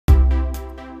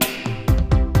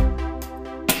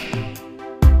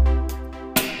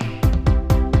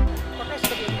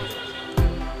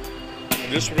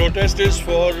This protest is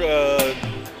for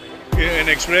an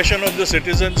expression of the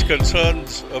citizens'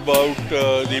 concerns about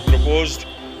the proposed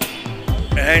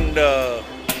and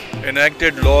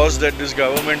enacted laws that this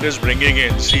government is bringing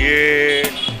in, CAA,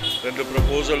 then the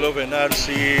proposal of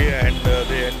NRC and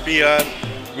the NPR,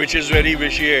 which is very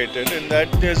vitiated, and that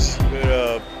has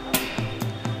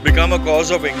become a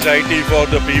cause of anxiety for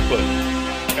the people.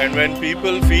 And when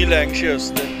people feel anxious,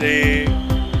 then they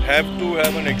have to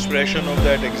have an expression of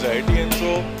that anxiety, and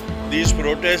so these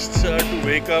protests are to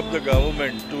wake up the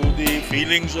government to the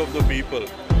feelings of the people,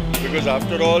 because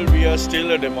after all we are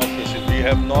still a democracy. We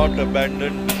have not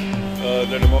abandoned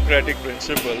the democratic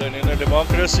principle, and in a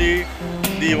democracy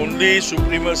the only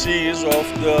supremacy is of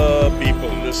the people,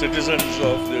 the citizens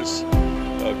of this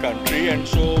country. And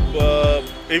so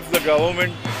if the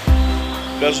government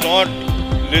does not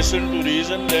listen to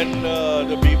reason, then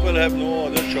the people have no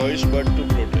other choice but to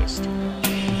protest.